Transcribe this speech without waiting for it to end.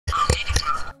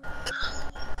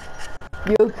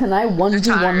Yo, can I 1v1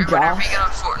 Whenever you Josh? get on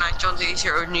Fortnite, John, do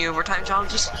your new overtime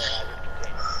challenges.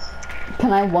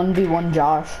 Can I 1v1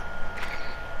 Josh?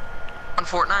 On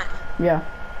Fortnite? Yeah.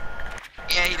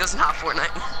 Yeah, he doesn't have Fortnite.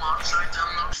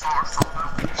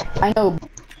 I know.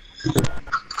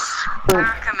 I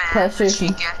recommend that you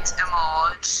PlayStation. get a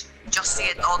mod just to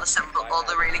get all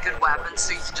the really good weapons,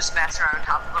 so you can just mess around and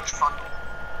have a bunch of fun.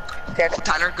 Okay,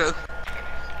 Tyler, go.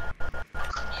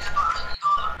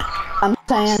 I'm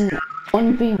saying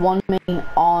 1v1 me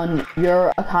on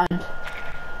your account.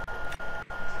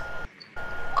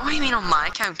 Oh, what do you mean on my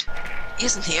account? He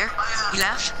isn't here. He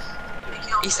left.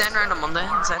 He's staying around on Monday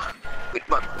instead. Wait,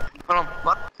 what? Hold on,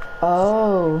 what?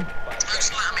 Oh.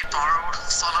 Just let me borrow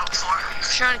Fallout 4.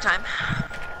 Sure, anytime.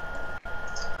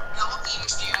 What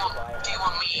games do you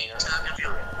want me to give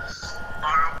you?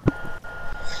 Borrow?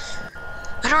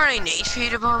 I don't really need for you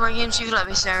to borrow my games. You can let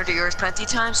me stare into yours plenty of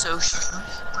times, so... You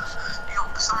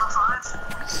got Persona 5?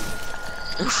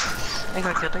 I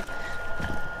got kidding.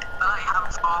 I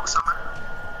have Fog Summer.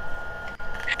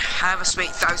 I have a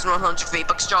sweet 1,100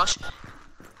 V-Bucks, Josh.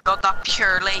 Got that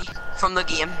purely from the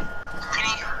game. Can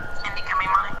you give me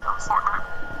money on Fortnite?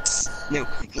 No,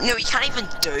 you can't even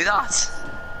do that.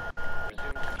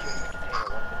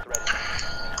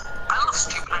 I love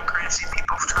stupid and crazy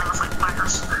people trying to fight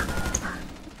fighters.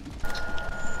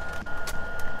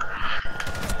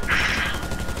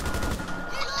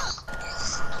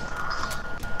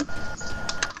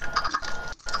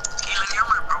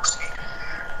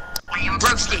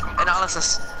 Broski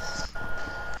analysis.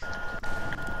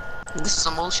 This is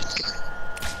some bullshit.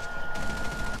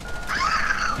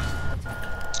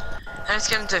 Let's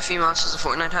get into a few matches of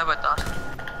Fortnite. How about that?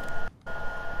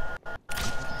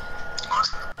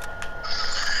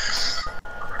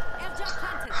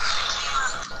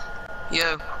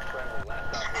 Yo.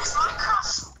 Is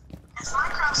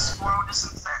Minecraft's world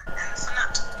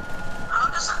infinite? How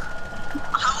does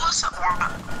it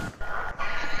orbit?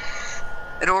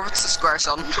 It orbits the square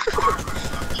sun.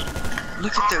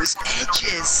 Look at those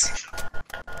edges.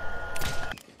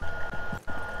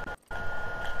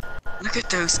 Look at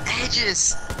those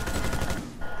edges.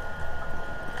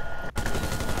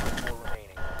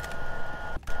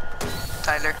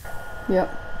 Tyler. Yep.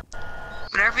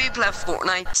 Whenever you play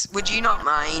Fortnite, would you not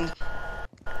mind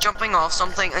jumping off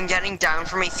something and getting down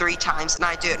for me 3 times and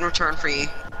I do it in return for you?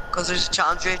 Because there's a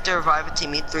challenge you have to revive a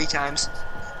teammate 3 times.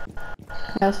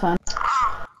 That's fine.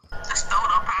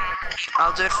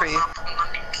 I'll do it for you.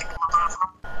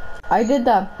 I did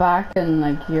that back in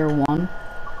like year 1. You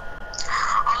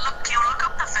look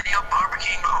up the video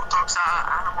barbecuing hot dogs at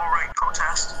animal rights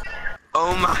protest.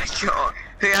 Oh my god.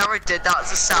 Whoever did that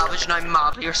is a savage and I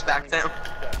madly respect them.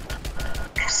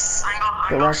 Yes, I got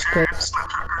Direct